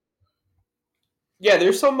 Yeah,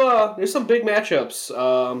 there's some big matchups.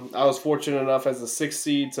 I was fortunate enough as a 6th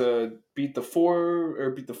seed to beat the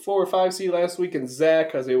 4 or 5 seed last week, and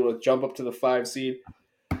Zach, I was able to jump up to the 5 seed.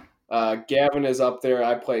 Gavin is up there.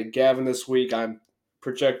 I played Gavin this week. I'm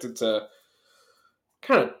projected to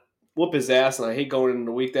kind of whoop his ass, and I hate going into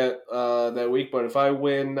the week that week. But if I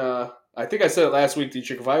win, I think I said it last week,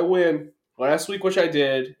 Dietrich. If I win last week, which I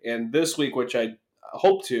did, and this week, which I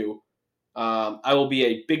hope to, I will be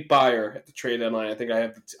a big buyer at the trade deadline. I think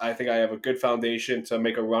I have a good foundation to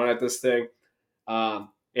make a run at this thing.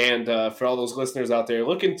 And for all those listeners out there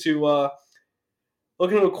looking to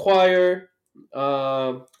acquire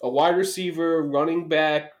a wide receiver, running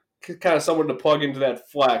back, kind of someone to plug into that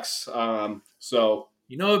flex. So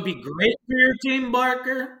it'd be great for your team,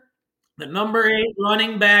 Barker. The number 8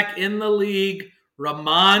 running back in the league,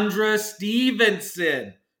 Ramondre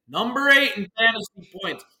Stevenson, number 8 in fantasy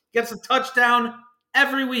points, gets a touchdown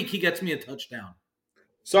every week. He gets me a touchdown.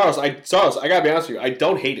 Saros, I gotta be honest with you. I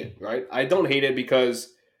don't hate it, right? I don't hate it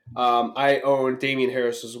because I own Damian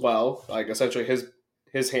Harris as well, like essentially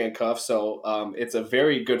his handcuff. So it's a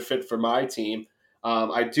very good fit for my team.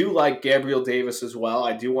 I do like Gabriel Davis as well.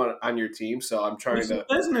 I do want it on your team, so I'm trying to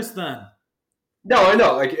business then. No, I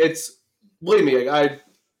know. Like believe me,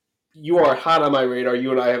 you are hot on my radar.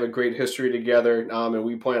 You and I have a great history together, and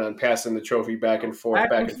we plan on passing the trophy back and forth,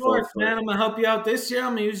 back and forth. Man, I'm gonna help you out this year.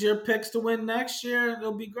 I'm gonna use your picks to win next year.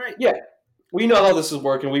 It'll be great. Yeah. We know how this is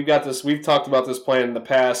working. We've got this. We've talked about this plan in the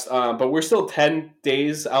past, but we're still 10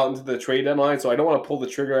 days out into the trade deadline, so I don't want to pull the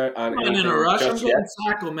trigger on anything. I'm in a rush. I'm getting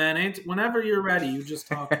Sacco, man. Whenever you're ready, you just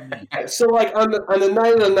talk to me. So, like on the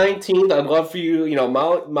night of the 19th, I'd love for you.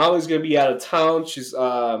 Molly's gonna be out of town. She's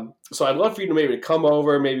so I'd love for you to maybe come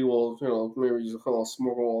over. Maybe we'll maybe just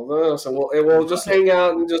smoke all this, and we'll just hang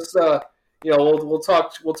out and just we'll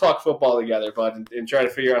talk football together, bud, and try to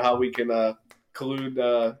figure out how we can collude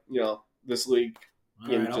this league,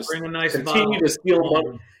 right, just bring a nice continue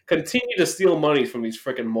to steal money from these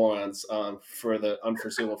freaking morons for the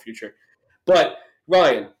unforeseeable future. But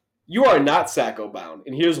Ryan, you are not Sacco bound,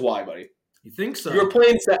 and here's why, buddy. You think so? You're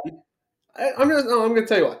playing Sacco. I'm gonna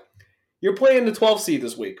tell you why. you're playing the 12th seed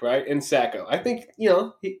this week, right? In Sacco. I think,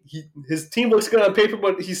 his team looks good on paper,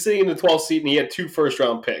 but he's sitting in the 12th seed and he had 2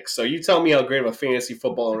 first-round picks. So you tell me how great of a fantasy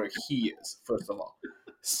football owner he is, first of all.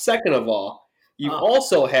 Second of all, you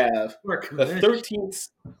also have the 13th.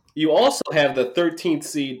 You also have the 13th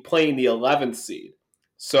seed playing the 11th seed.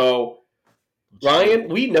 So, Ryan,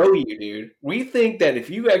 we know you, dude. We think that if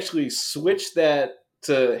you actually switch that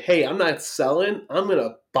to, hey, I'm not selling, I'm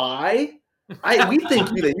gonna buy. We think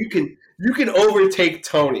that you can overtake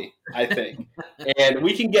Tony. I think, and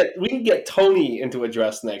we can get Tony into a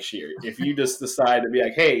dress next year if you just decide to be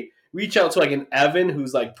like, hey, reach out to like an Evan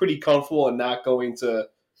who's like pretty comfortable and not going to.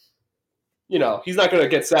 He's not going to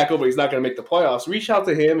get Sacco, but he's not going to make the playoffs. Reach out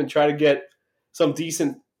to him and try to get some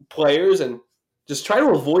decent players and just try to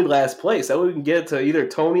avoid last place. That way we can get it to either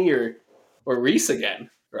Tony or Reese again,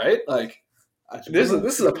 right? Like, this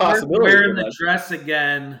is a possibility. Wearing the dress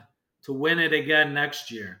again to win it again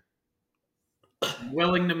next year. I'm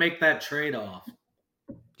willing to make that trade-off.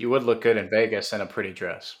 You would look good in Vegas in a pretty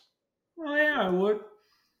dress. Oh, yeah, I would.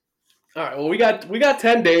 All right, well, we got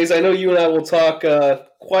 10 days. I know you and I will talk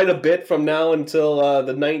quite a bit from now until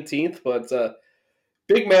the 19th, but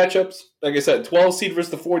big matchups. Like I said, 12 seed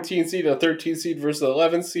versus the 14 seed and a 13 seed versus the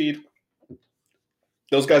 11 seed.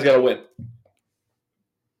 Those guys got to win.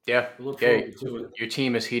 Yeah, Look forward to it. Your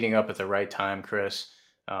team is heating up at the right time, Chris.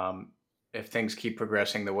 If things keep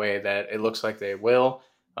progressing the way that it looks like they will,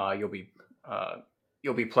 you'll be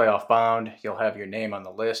playoff bound. You'll have your name on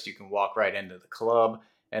the list. You can walk right into the club.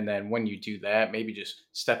 And then when you do that, maybe just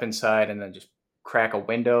step inside and then just crack a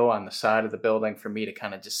window on the side of the building for me to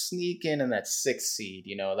kind of just sneak in that 6th seed.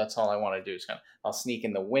 That's all I want to do is I'll sneak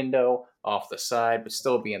in the window off the side, but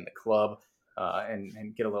still be in the club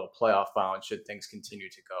and get a little playoff bound should things continue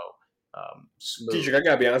to go smooth. Dietrich, I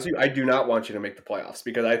got to be honest with you. I do not want you to make the playoffs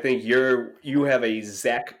because I think you have a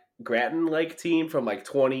Zach Gratton-like team from like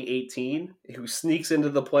 2018 who sneaks into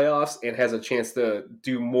the playoffs and has a chance to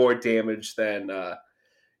do more damage than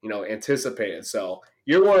anticipated. So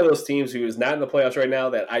you're one of those teams who is not in the playoffs right now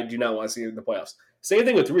that I do not want to see in the playoffs. Same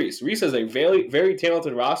thing with Reese. Reese has a very, very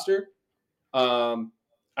talented roster. I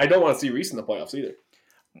don't want to see Reese in the playoffs either.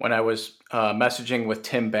 When I was messaging with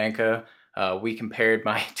Tim Banka, he compared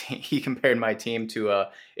my team to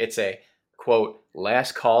it's a quote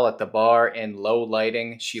last call at the bar in low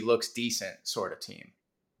lighting. She looks decent sort of team.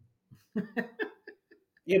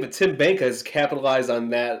 Yeah, but Tim Banka has capitalized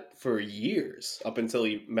on that for years up until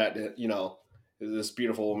he met, this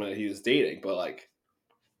beautiful woman that he was dating. But, like,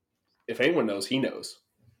 if anyone knows, he knows.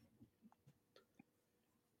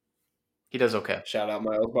 He does okay. Shout out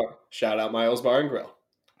Miles Bar and Grill.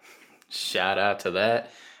 Shout out to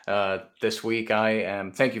that. This week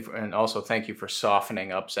thank you for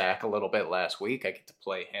softening up Zach a little bit last week. I get to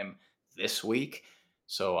play him this week.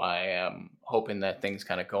 So I am hoping that things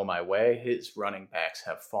kind of go my way. His running backs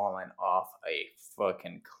have fallen off a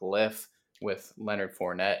fucking cliff with Leonard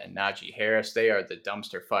Fournette and Najee Harris. They are the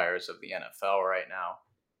dumpster fires of the NFL right now.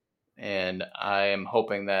 And I am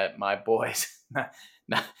hoping that my boys,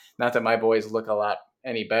 not that my boys look a lot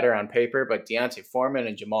any better on paper, but Deontay Foreman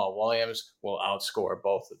and Jamal Williams will outscore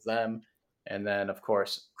both of them. And then, of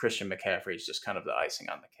course, Christian McCaffrey is just kind of the icing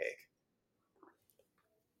on the cake.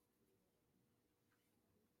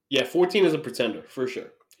 Yeah, 14 is a pretender, for sure.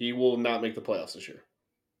 He will not make the playoffs this year.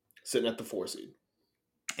 Sitting at the 4 seed.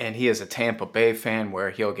 And he is a Tampa Bay fan where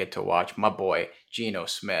he'll get to watch my boy Geno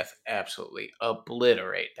Smith absolutely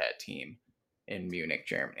obliterate that team in Munich,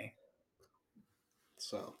 Germany.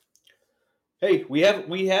 So, hey, we have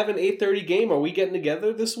an 8:30 game. Are we getting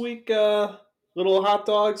together this week? Little hot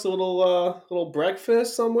dogs, a little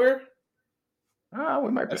breakfast somewhere?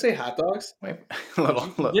 We might. I say hot dogs. You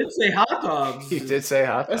did say hot dogs. You did say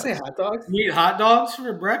hot dogs. I say hot dogs. You eat hot dogs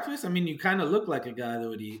for breakfast? I mean, you kind of look like a guy that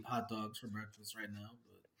would eat hot dogs for breakfast right now.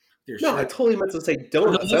 No, I totally meant to say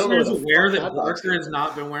donuts. The listeners aware that Barker has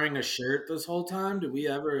not been wearing a shirt this whole time? Did we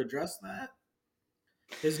ever address that?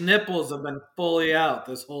 His nipples have been fully out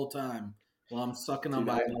this whole time while I'm sucking on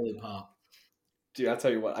my lollipop. Dude, I'll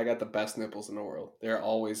tell you what. I got the best nipples in the world. They're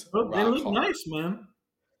always they look hard. Nice, man.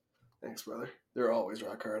 Thanks, brother. They're always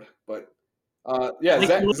rock hard. But,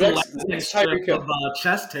 Zach's Tyreek Hill.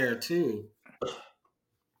 Chest hair, too.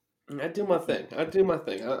 I do my thing.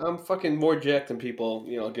 I'm fucking more jacked than people,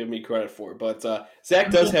 give me credit for. But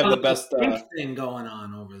Zach does have the best thing going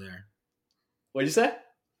on over there. What'd you say?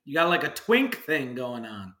 You got like a twink thing going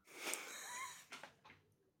on.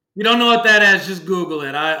 You don't know what that is, just Google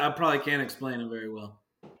it. I probably can't explain it very well.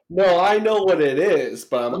 No, I know what it is,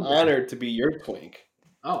 but I'm honored to be your twink.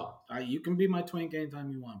 Oh, you can be my twink anytime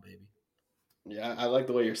you want, baby. Yeah, I like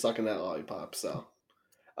the way you're sucking that lollipop. So,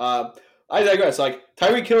 I digress. Like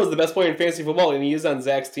Tyreek Hill is the best player in fantasy football, and he is on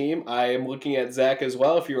Zach's team. I am looking at Zach as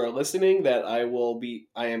well. If you are listening, I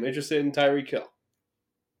am interested in Tyreek Hill.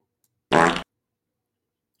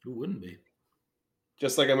 Who wouldn't be?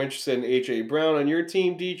 Just like I'm interested in A.J. Brown on your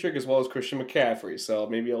team, Dietrich, as well as Christian McCaffrey. So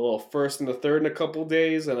maybe a little first and a third in a couple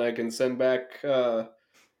days, and I can send back, I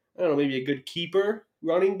don't know, maybe a good keeper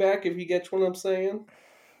running back if you get what I'm saying.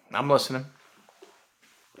 I'm listening.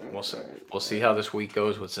 We'll see how this week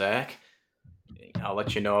goes with Zach. I'll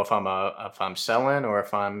let you know if I'm selling or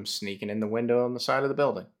if I'm sneaking in the window on the side of the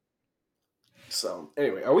building. So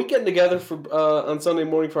anyway, are we getting together for on Sunday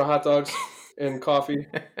morning for hot dogs and coffee?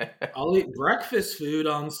 I'll eat breakfast food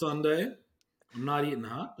on Sunday. I'm not eating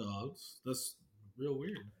hot dogs. That's real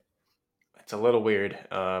weird. It's a little weird.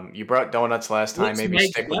 You brought donuts last time. Let's Maybe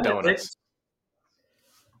make stick with that. donuts.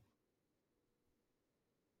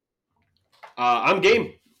 I'm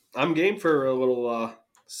game. I'm game for a little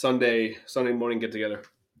Sunday morning get together.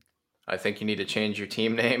 I think you need to change your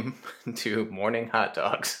team name to Morning Hot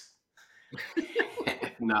Dogs.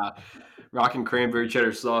 Nah, rocking cranberry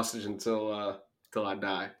cheddar sausage until I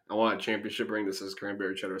die. I want a championship ring that says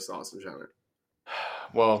cranberry cheddar sausage on it.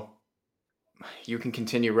 Well, you can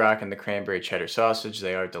continue rocking the cranberry cheddar sausage.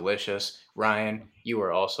 They are delicious. Ryan, you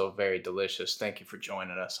are also very delicious. Thank you for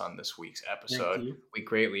joining us on this week's episode. We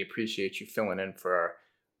greatly appreciate you filling in for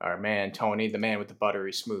our man, Tony, the man with the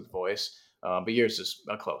buttery smooth voice. But yours is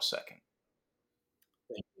a close second.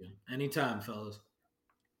 Thank you. Anytime, fellas.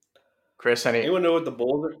 Chris, anyone know what the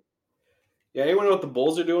Bulls are? Yeah, anyone know what the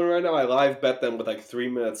Bulls are doing right now? I live bet them with like 3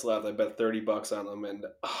 minutes left. I bet $30 on them, and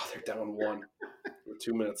they're down 1 with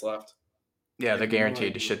 2 minutes left. Yeah, they're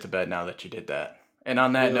guaranteed to shit the bed now that you did that. And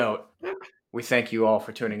on that note, we thank you all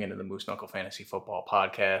for tuning into the Moose Knuckle Fantasy Football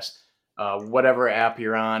Podcast. Whatever app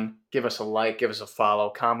you're on, give us a like, give us a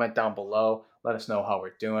follow, comment down below. Let us know how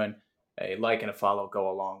we're doing. A like and a follow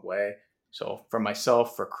go a long way. So for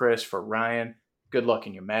myself, for Chris, for Ryan, good luck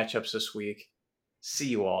in your matchups this week. See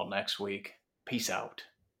you all next week. Peace out.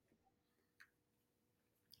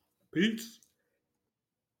 Peace.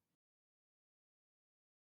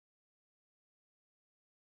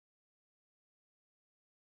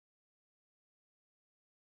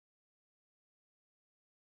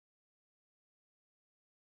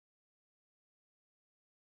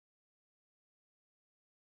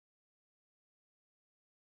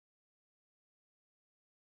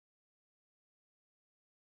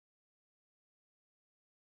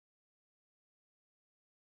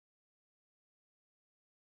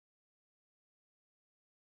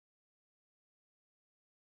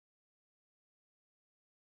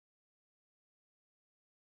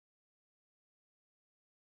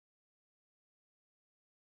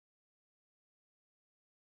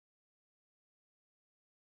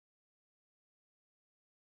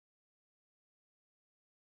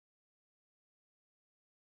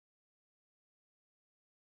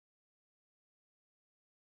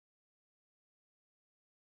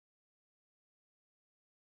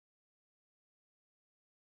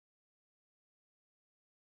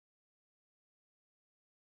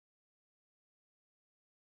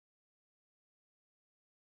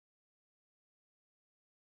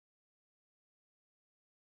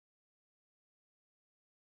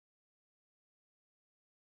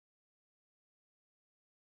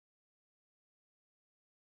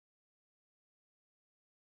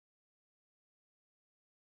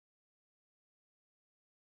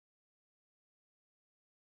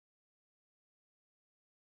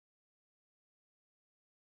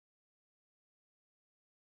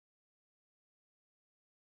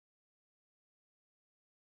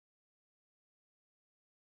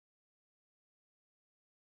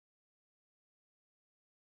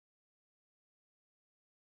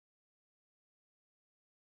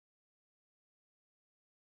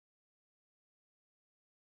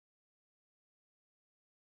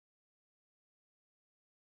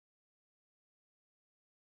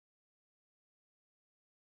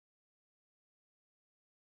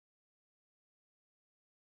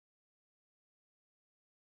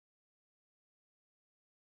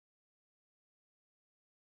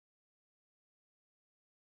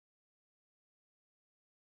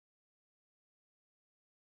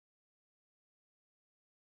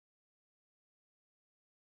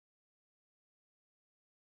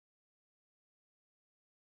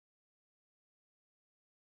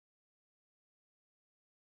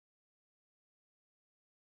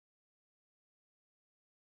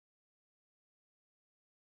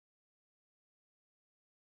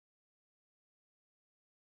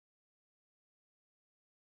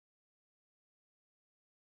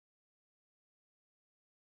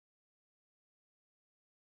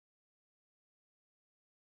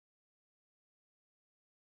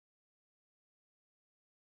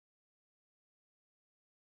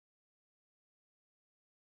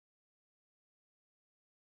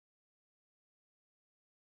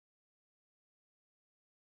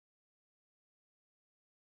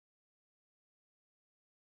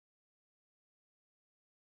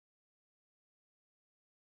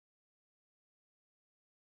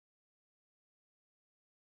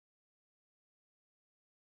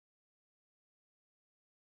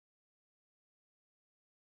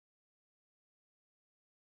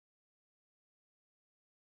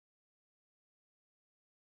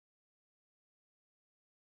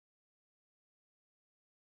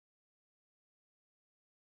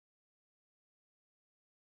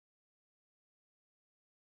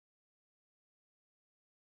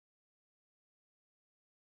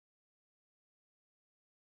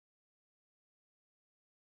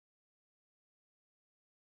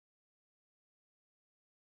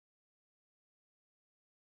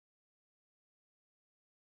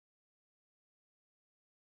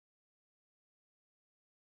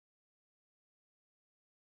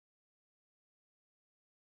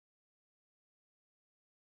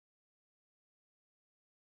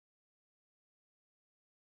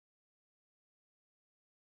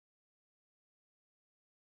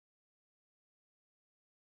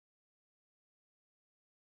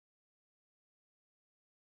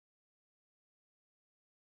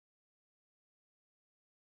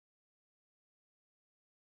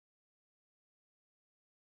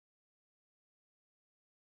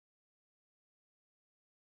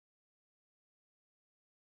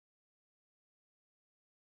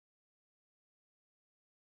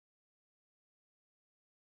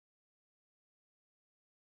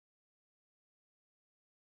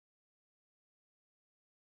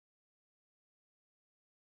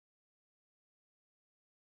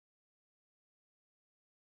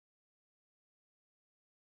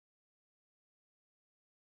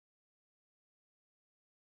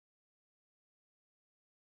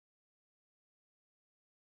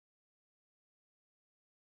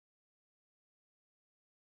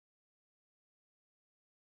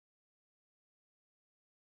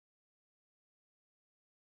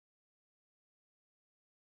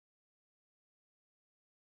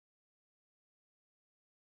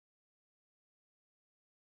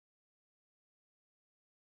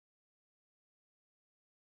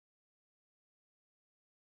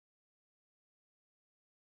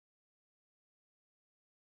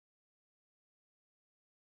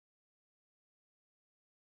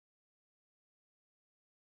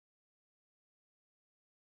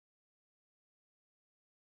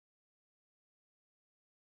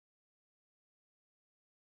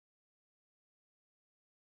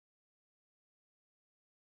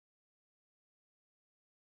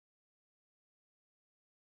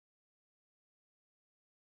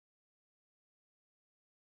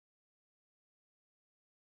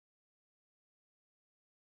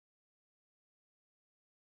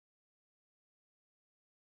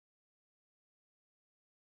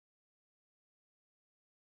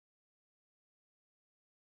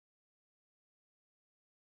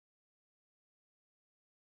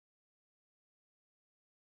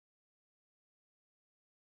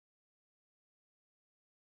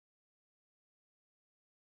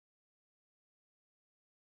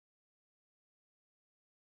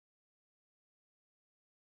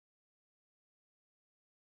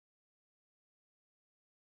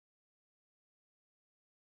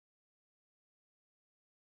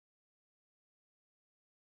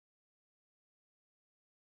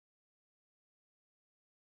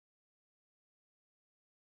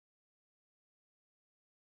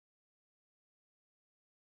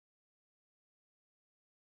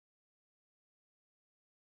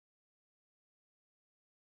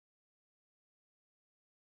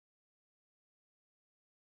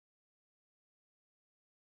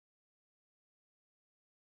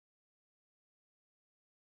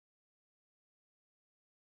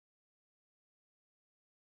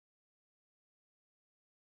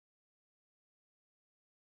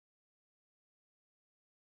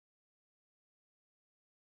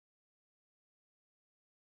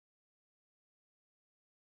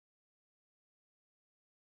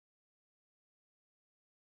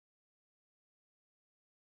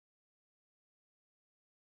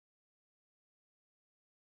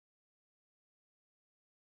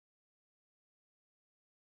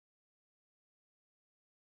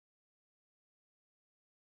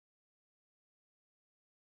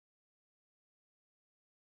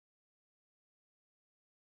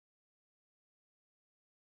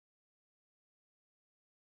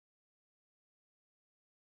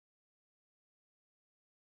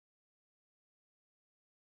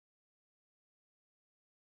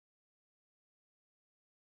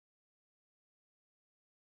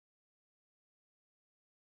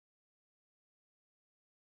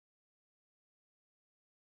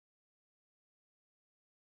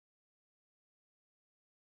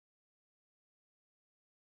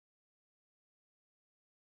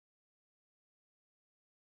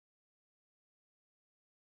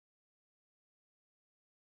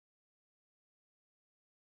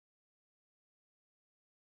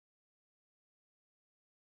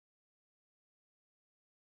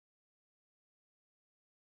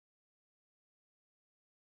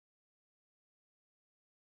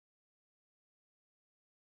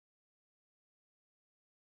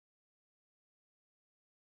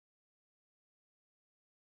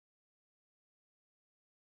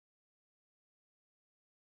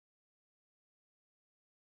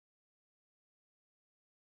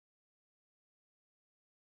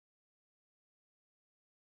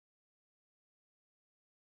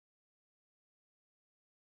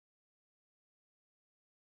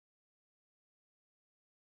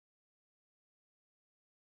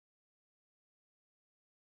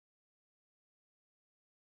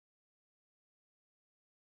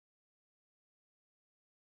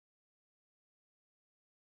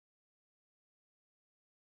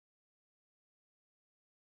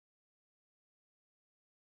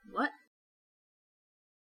 What?